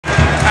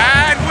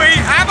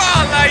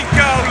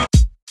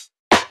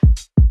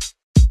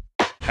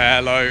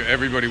Hello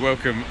everybody,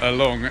 welcome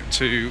along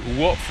to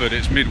Watford.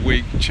 It's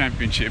midweek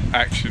championship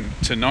action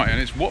tonight and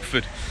it's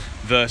Watford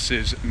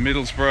versus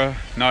Middlesbrough.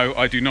 No,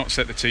 I do not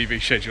set the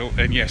TV schedule,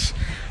 and yes,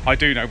 I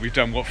do know we've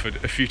done Watford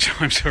a few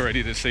times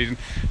already this season.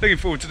 Looking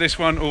forward to this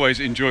one. Always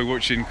enjoy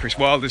watching Chris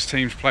Wilder's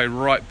teams play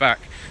right back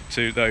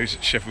to those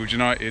Sheffield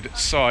United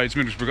sides.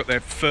 Middlesbrough got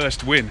their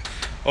first win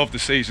of the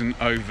season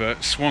over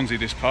Swansea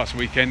this past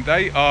weekend.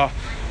 They are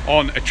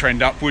on a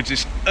trend upwards.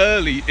 It's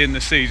early in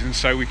the season,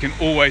 so we can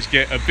always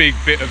get a big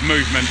bit of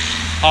movement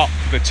up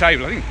the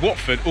table. I think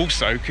Watford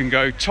also can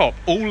go top.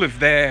 All of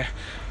their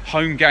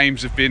home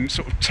games have been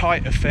sort of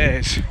tight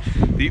affairs,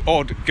 the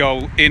odd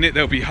goal in it.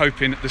 They'll be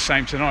hoping the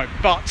same tonight,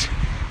 but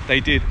they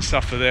did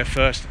suffer their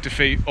first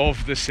defeat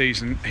of the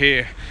season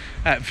here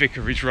at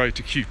Vicarage Road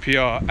to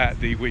QPR at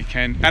the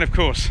weekend. And of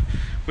course,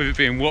 with it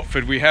being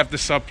Watford, we have the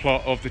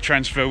subplot of the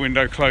transfer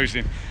window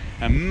closing,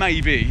 and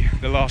maybe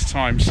the last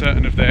time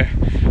certain of their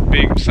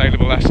big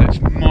saleable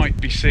assets might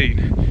be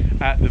seen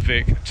at the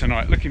Vic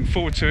tonight. Looking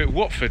forward to it.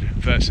 Watford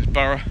versus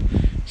Borough.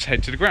 Let's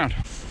head to the ground.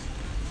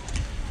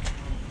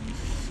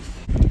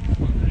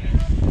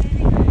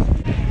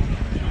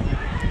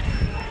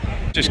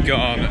 Just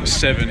gone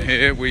 7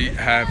 here. We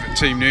have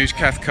team news.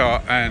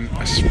 Cathcart and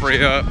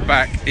Asprilla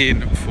back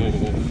in for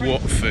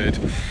Watford.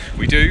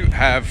 We do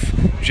have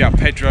João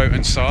Pedro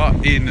and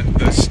Sarr in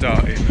the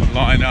starting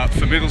lineup.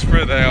 For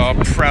Middlesbrough, they are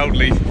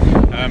proudly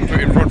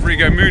putting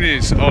Rodrigo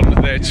Muniz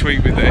on their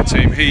tweet with their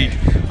team.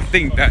 I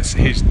think that's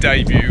his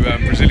debut,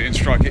 Brazilian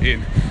striker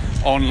in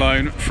on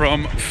loan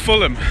from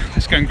Fulham.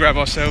 Let's go and grab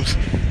ourselves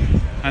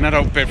an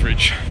adult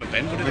beverage.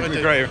 Ben, what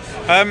did I do?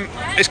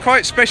 It's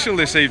quite special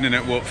this evening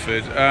at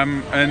Watford,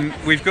 and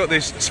we've got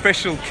this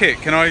special kit.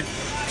 Can I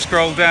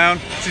scroll down?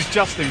 This is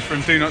Justin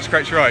from Do Not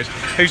Scratch Your Eyes,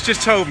 who's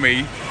just told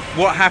me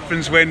what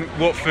happens when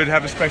Watford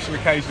have a special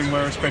occasion and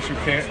wear a special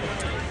kit.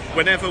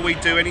 Whenever we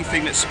do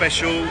anything that's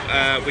special,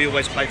 we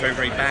always play very,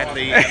 very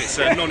badly, and it's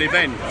a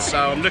non-event. So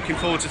I'm looking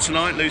forward to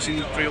tonight,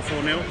 losing 3 or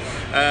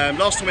 4-0.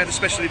 Last time we had a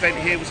special event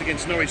here was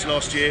against Norwich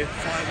last year,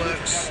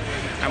 fireworks,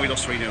 and we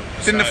lost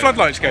 3-0. Didn't the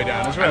floodlights go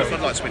down as well? And the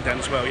floodlights went down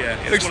as well, yeah.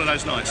 It was one of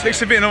those nights.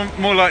 Looks a bit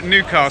more like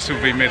Newcastle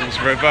v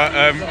Middlesbrough, but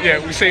yeah,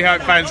 we'll see how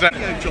it pans out.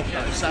 Yeah,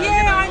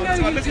 I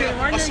know you do.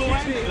 I saw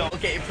it. I'll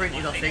get it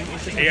printed, I think.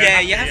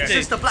 Yeah, you have to. It's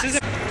just a black.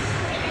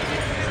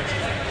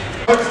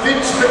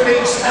 Vince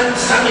McNeese and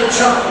Sammy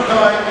Chuck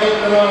died in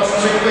the last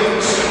 2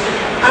 weeks,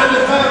 and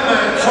the third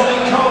man, Tommy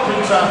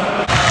Carpenter.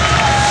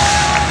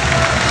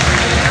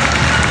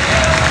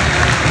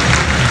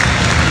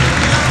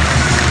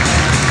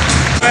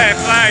 Fair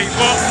play,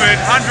 Watford,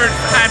 100th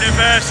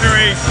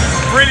anniversary,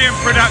 brilliant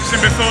production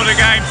before the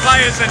game.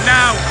 Players are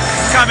now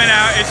coming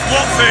out. It's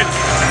Watford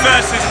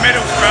versus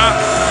Middlesbrough.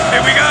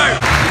 Here we go.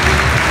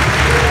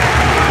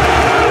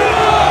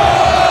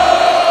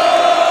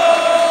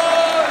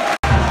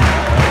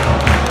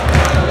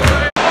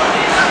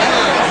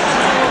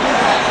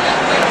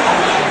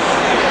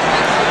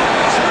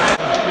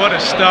 What a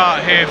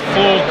start here,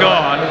 4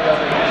 gone.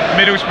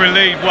 Middlesbrough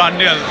lead 1-0.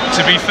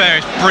 To be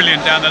fair, it's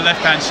brilliant down the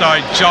left-hand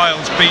side.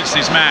 Giles beats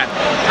his man,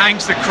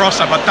 hangs the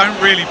cross up. I don't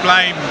really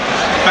blame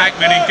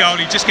Backman in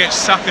goal. He just gets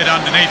suckered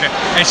underneath it.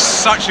 It's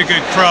such a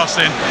good cross,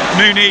 and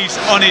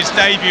Muniz on his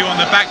debut on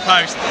the back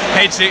post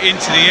heads it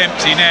into the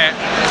empty net.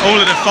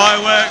 All of the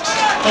fireworks,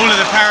 all of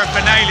the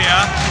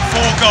paraphernalia,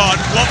 4 gone.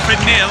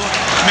 Watford 0,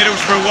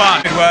 Middlesbrough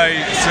 1.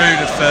 Midway through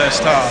the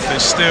first half,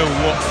 it's still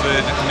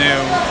Watford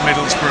 0,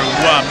 Middlesbrough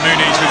 1.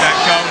 Muniz with that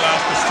goal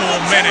after 4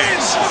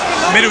 minutes.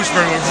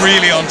 Middlesbrough were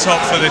really on top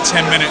for the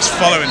 10 minutes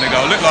following the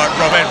goal. Looked like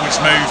Rob Edwards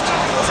moved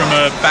from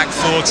a back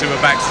 4 to a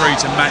back 3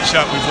 to match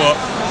up with what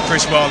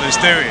Chris Wilder's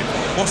doing.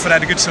 Watford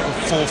had a good sort of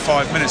 4 or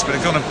 5 minutes, but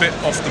they've gone a bit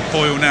off the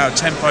boil now.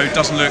 Tempo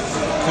doesn't look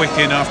quick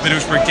enough.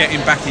 Middlesbrough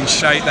getting back in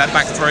shape. That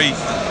back 3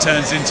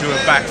 turns into a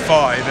back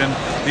 5, and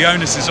the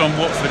onus is on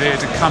Watford here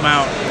to come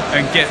out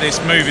and get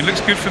this moving. Looks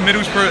good for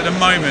Middlesbrough at the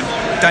moment.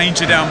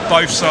 Danger down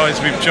both sides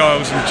with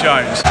Giles and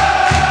Jones.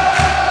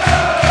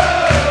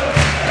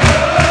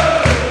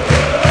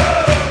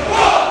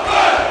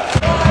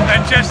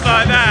 And just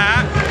like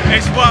that,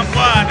 it's 1-1,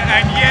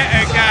 and yet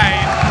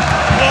again,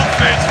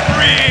 Watford's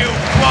real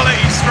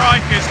quality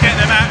strikers get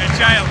them out of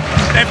jail.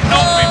 They've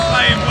not been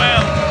playing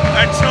well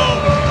at all.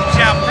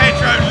 João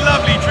Pedro,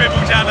 lovely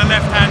dribble down the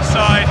left-hand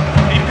side.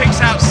 He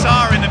picks out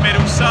Sarr in the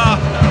middle. Sarr,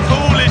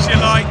 cool as you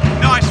like,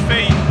 nice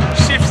feet,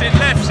 shifts it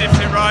left, shifts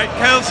it right,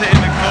 curls it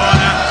in the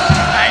corner,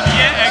 and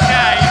yet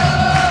again,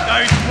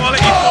 those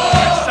quality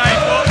forwards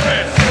save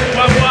Watford.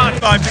 1-1.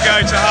 5 to go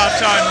to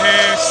half-time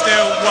here,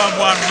 still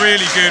 1-1.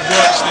 Really good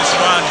watch this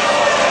one.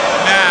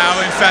 Now,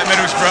 in fact,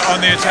 Middlesbrough on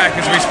the attack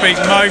as we speak.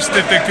 Most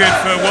of the good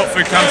for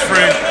Watford comes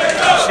through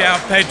João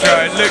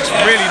Pedro. It looks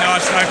really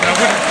nice and open. I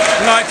wouldn't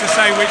like to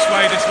say which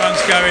way this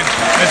one's going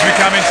as we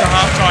come into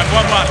half-time.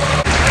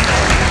 1-1.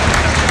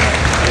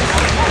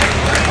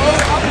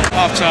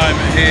 half-time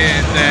here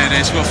then.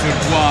 It's Watford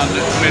 1,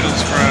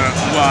 Middlesbrough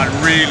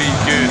 1. Really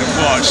good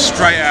watch.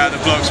 Straight out of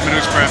the blocks,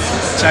 Middlesbrough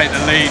take the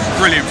lead.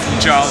 Brilliant from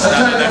Giles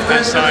down the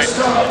left-hand side.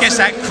 Gets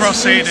that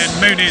cross in and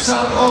Muniz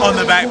on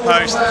the back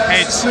post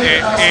heads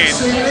it in.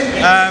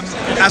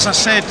 As I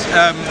said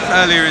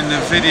earlier in the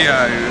video,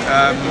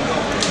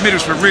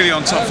 Middlesbrough really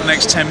on top for the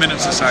next 10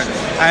 minutes or so,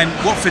 and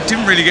Watford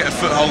didn't really get a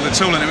foothold at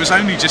all, and it was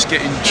only just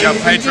getting João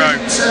Pedro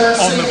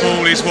on the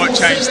ball is what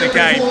changed the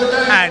game,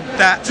 and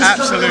that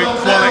absolute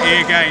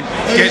quality again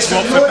gets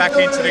Watford back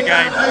into the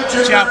game.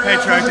 João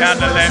Pedro down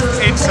the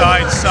left,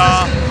 inside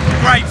Sarr,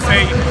 great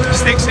feet,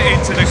 sticks it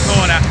into the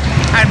corner,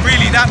 and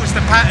really that was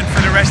the pattern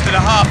for the rest of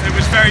the half. It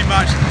was very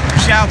much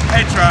João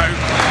Pedro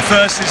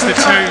versus the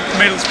two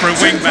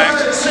Middlesbrough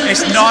wing-backs.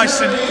 It's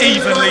nice and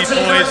evenly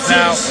poised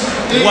now,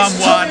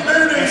 1-1.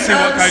 We'll see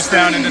what goes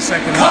down in the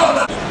second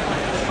half.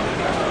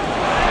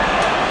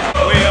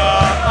 We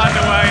are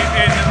underway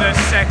in the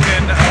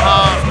second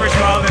half. Chris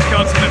Wilde has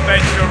gone to the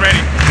bench already.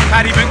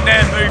 Paddy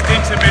McNair moved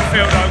into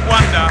midfield. I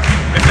wonder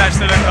if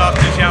that's to look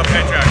after João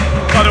Pedro.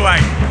 By the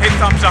way, hit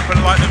thumbs up and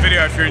like the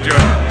video if you're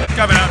enjoying it.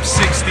 Coming up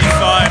 65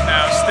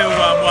 now, still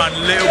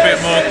 1-1. A little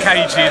bit more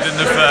cagey than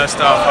the first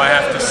half, I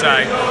have to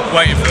say.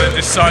 Waiting for the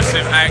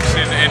decisive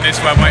action in this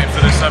one, waiting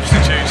for the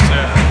substitutes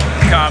to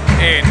come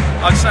in.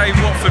 I'd say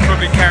Watford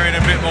probably carrying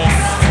a bit more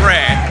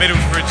threat.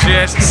 Middlesbrough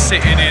just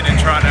sitting in and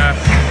trying to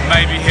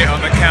maybe hit on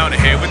the counter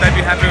here. Would they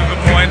be happy with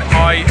a point?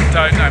 I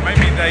don't know.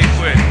 Maybe they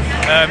would.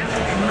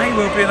 May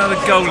well be another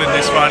goal in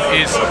this one,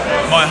 is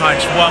my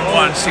hunch.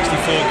 1-1,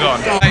 64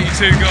 gone.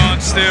 82 gone,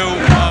 still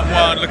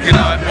 1-1. Looking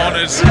like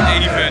Mona's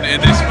even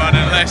in this one,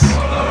 unless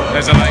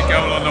there's a late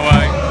goal on the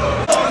way.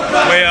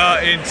 We are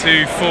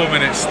into 4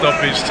 minutes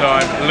stoppage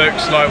time.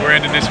 Looks like we're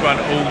ending this one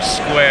all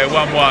square,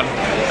 1-1,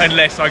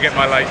 unless I get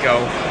my late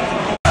goal.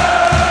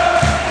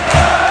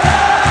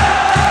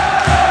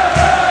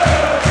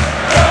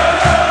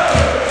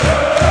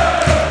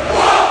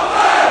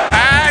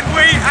 And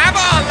we have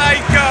our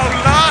late goal,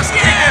 last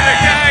kick of the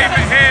game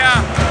here,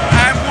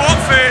 and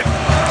Watford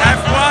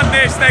have won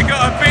this. They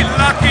got a bit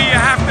lucky, you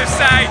have to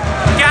say.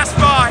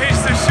 GASP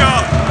hits the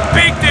shot,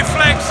 big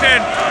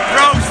deflection,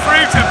 rolls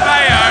through to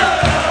Bayo.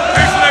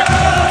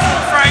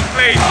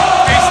 He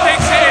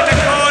sticks it in the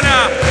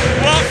corner.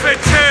 Watford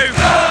 2,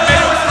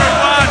 Middlesbrough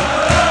 1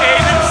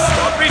 in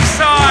stoppage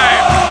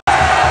time.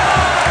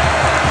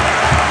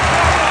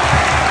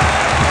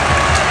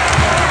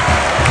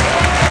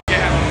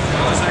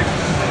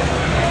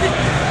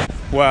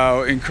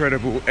 Wow,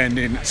 incredible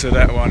ending to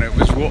that one. It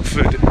was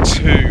Watford 2,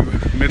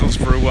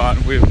 Middlesbrough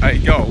 1 with a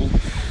goal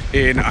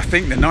in, I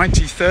think, the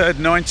 93rd,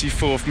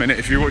 94th minute.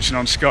 If you're watching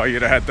on Sky,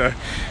 you'd have had the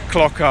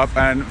clock up,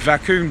 and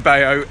Vakoun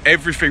Bayo,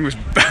 everything was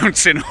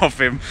bouncing off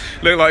him.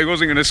 Looked like he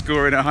wasn't going to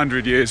score in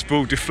 100 years.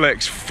 Ball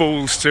deflects,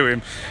 falls to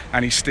him,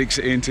 and he sticks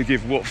it in to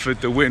give Watford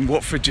the win.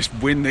 Watford just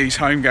win these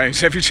home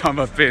games. Every time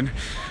I've been,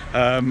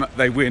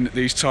 they win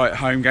these tight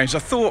home games. I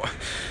thought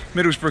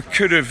Middlesbrough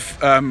could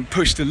have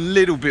pushed a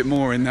little bit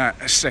more in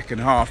that second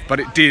half, but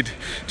it did,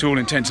 to all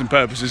intents and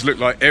purposes, look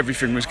like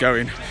everything was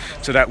going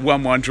to that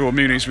 1-1 draw.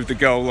 Muniz with the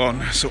goal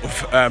on sort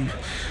of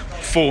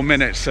 4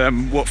 minutes.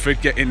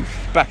 Watford getting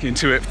back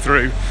into it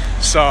through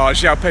Sarr.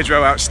 João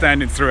Pedro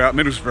outstanding throughout.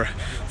 Middlesbrough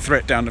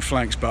threat down the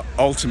flanks, but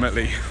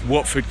ultimately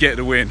Watford get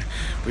the win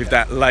with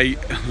that late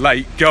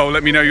goal.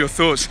 Let me know your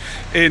thoughts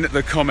in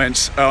the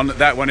comments on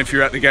that one if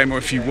you're at the game or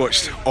if you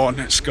watched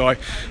on Sky.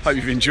 Hope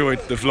you've enjoyed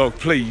the vlog.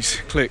 Please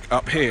click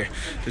up here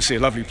to see a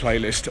lovely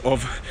playlist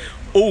of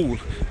all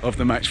of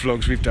the match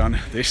vlogs we've done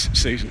this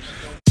season.